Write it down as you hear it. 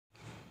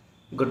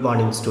Good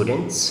morning,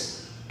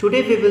 students.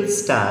 Today we will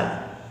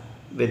start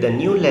with a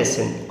new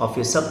lesson of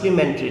your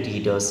supplementary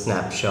reader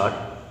snapshot,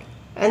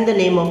 and the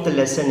name of the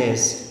lesson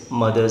is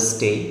Mother's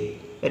Day,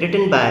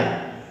 written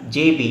by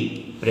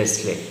J.B.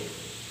 Presley.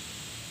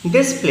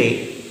 This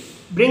play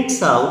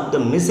brings out the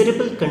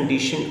miserable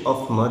condition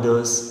of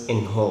mothers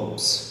in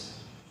homes.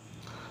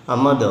 A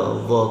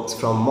mother works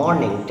from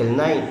morning till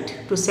night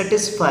to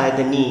satisfy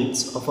the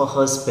needs of her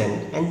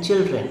husband and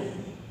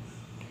children.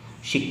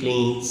 She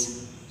cleans,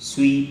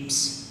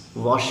 sweeps,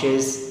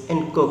 washes,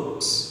 and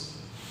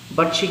cooks,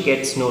 but she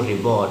gets no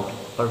reward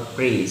or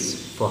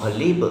praise for her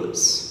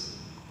labors.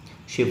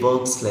 She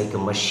works like a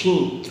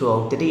machine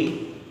throughout the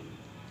day,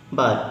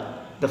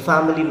 but the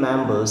family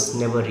members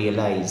never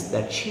realize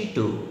that she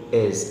too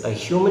is a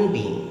human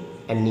being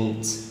and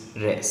needs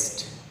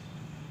rest.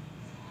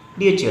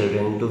 Dear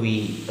children, do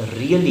we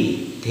really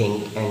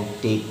think and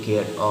take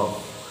care of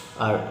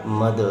our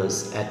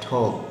mothers at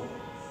home?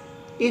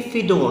 If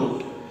we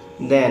don't,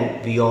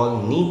 then we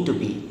all need to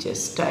be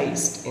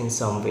chastised in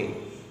some way.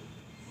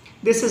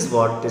 This is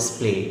what this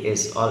play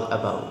is all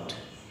about.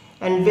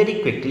 And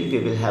very quickly we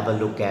will have a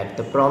look at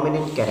the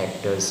prominent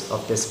characters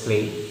of this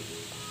play.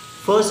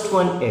 First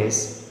one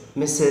is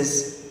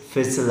Mrs.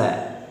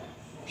 Fitzgerald.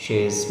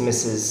 She is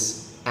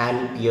Mrs.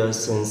 Annie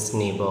Pearson's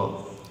neighbor.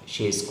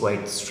 She is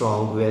quite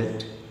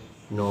strong-willed,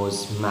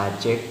 knows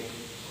magic,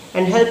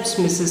 and helps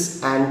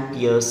Mrs. Anne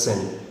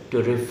Pearson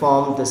to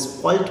reform the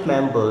spoilt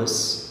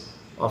members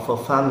of her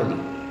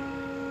family.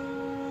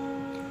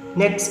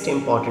 Next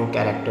important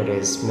character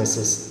is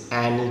Mrs.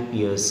 Annie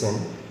Pearson.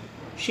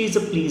 She is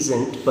a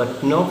pleasant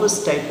but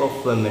nervous type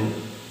of woman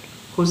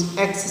whose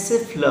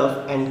excessive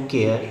love and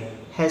care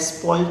has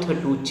spoilt her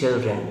two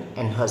children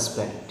and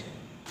husband.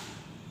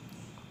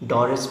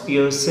 Doris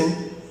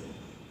Pearson.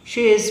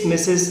 She is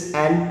Mrs.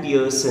 Anne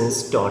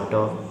Pearson's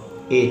daughter,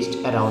 aged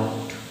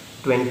around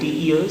 20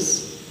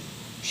 years.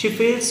 She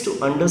fails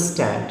to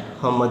understand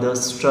her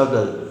mother's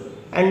struggle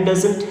and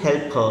doesn't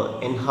help her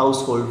in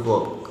household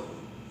work.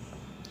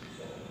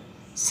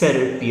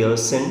 Cyril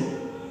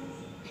Pearson.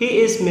 He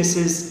is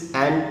Mrs.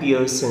 Anne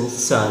Pearson's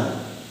son,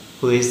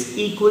 who is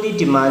equally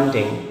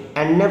demanding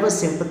and never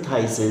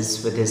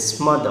sympathizes with his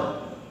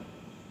mother.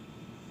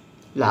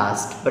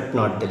 Last but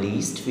not the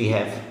least, we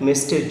have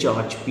Mr.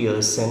 George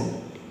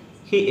Pearson.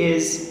 He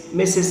is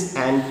Mrs.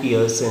 Anne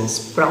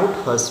Pearson's proud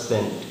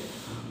husband,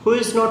 who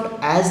is not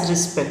as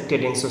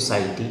respected in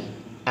society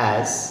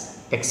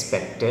as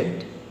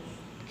expected.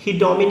 He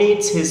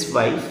dominates his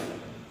wife,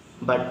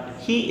 but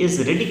he is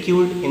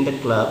ridiculed in the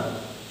club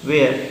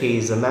where he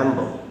is a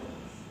member.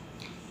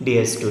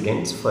 Dear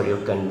students, for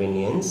your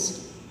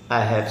convenience,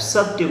 I have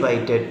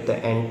subdivided the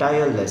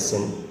entire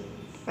lesson,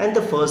 and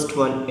the first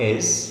one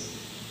is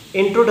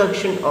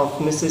Introduction of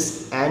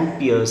Mrs. Anne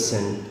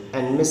Pearson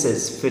and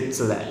Mrs.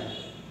 Fitzgerald.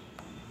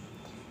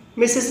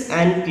 Mrs.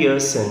 Anne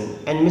Pearson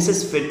and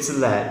Mrs.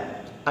 Fitzgerald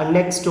are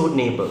next door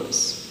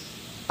neighbors.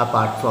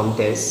 Apart from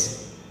this,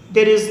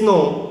 there is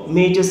no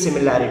major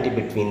similarity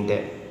between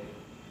them.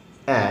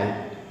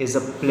 Anne is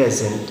a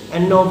pleasant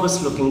and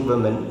nervous looking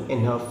woman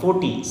in her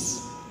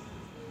 40s.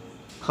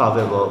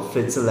 However,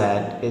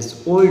 Fitzgerald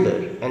is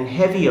older and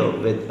heavier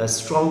with a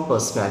strong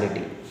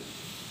personality.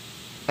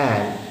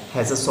 Anne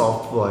has a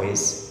soft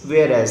voice,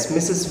 whereas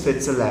Mrs.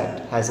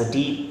 Fitzgerald has a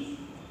deep,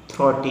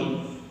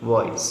 throaty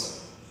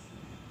voice.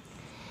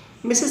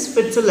 Mrs.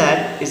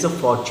 Fitzgerald is a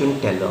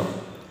fortune teller.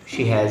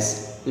 She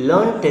has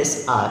learned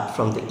this art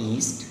from the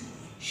East.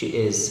 She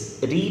is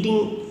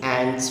reading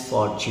Anne's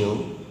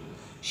fortune.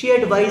 She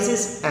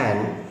advises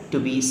Anne to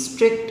be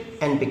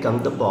strict and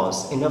become the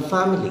boss in her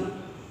family.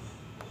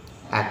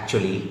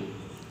 Actually,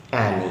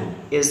 Annie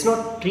is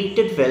not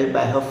treated well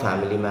by her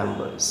family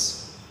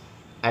members.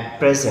 At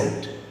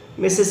present,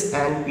 Mrs.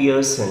 Anne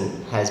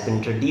Pearson has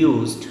been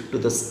reduced to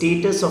the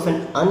status of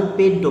an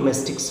unpaid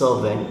domestic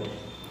servant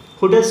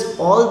who does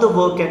all the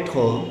work at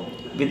home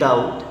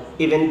without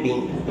even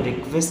being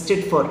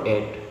requested for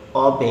it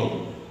or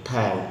being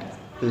thanked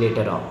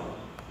later on.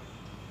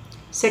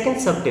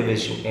 Second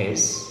subdivision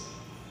is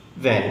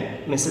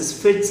when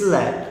Mrs.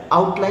 Fitzgerald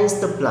outlines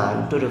the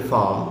plan to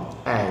reform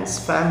Anne's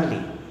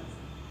family.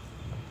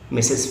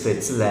 Mrs.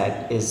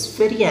 Fitzgerald is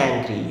very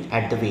angry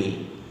at the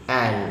way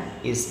Anne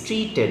is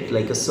treated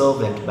like a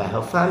servant by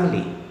her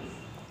family.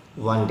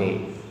 One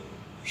day,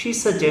 she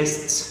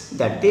suggests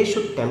that they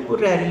should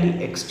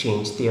temporarily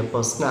exchange their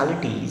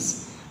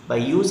personalities by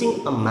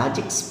using a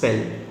magic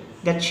spell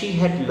that she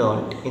had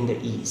learned in the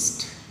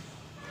East.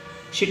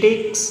 She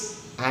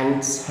takes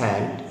Anne's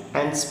hand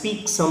and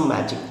speaks some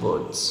magic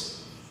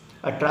words.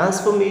 A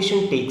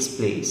transformation takes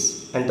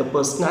place and the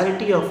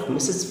personality of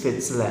Mrs.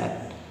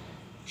 Fitzgerald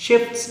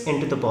shifts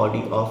into the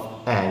body of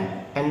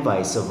Anne and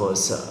vice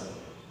versa.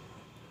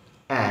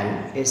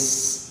 Anne is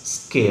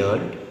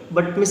scared,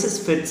 but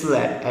Mrs.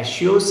 Fitzgerald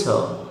assures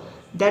her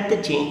that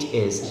the change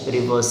is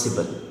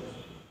reversible.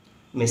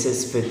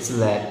 Mrs.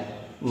 Fitzgerald,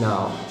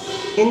 now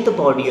in the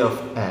body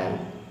of Anne,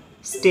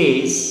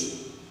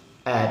 stays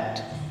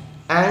at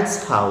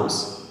Anne's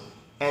house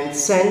and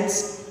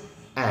sends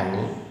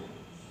Annie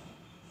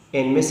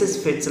in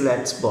Mrs.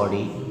 Fitzlet's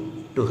body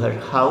to her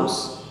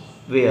house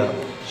where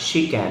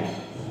she can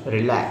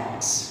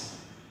relax.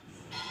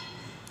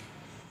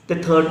 The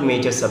third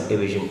major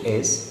subdivision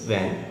is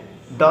when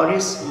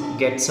Doris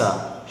gets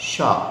a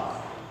shock.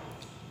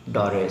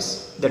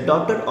 Doris, the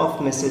daughter of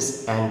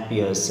Mrs. Ann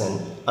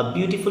Pearson, a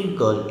beautiful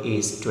girl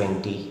aged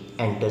 20,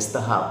 enters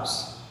the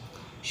house.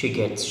 She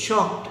gets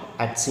shocked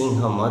at seeing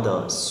her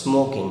mother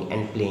smoking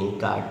and playing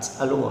cards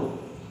alone.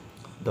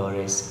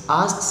 Doris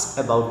asks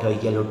about her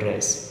yellow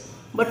dress,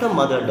 but her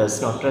mother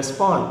does not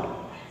respond.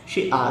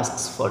 She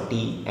asks for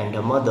tea and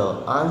her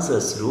mother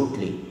answers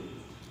rudely,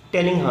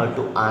 telling her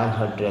to iron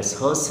her dress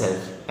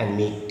herself and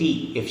make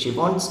tea if she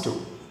wants to.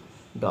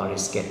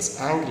 Doris gets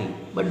angry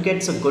but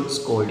gets a good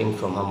scolding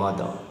from her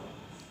mother.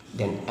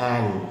 Then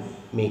Anne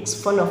makes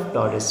fun of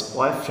Doris'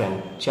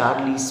 boyfriend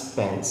Charlie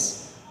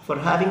Spence for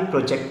having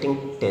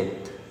projecting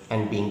teeth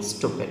and being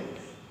stupid.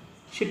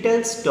 She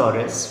tells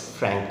Doris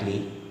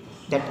frankly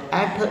that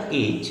at her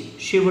age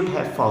she would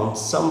have found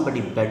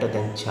somebody better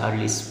than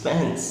Charlie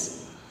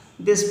Spence.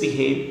 This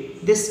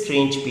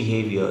strange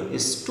behavior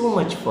is too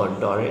much for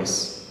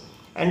Doris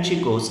and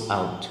she goes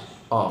out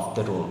of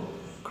the room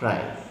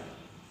crying.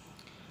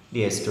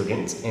 Dear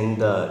students, in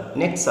the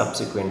next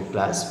subsequent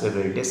class we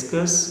will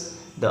discuss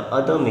the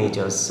other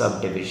major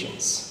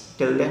subdivisions.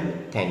 Till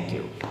then, thank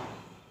you.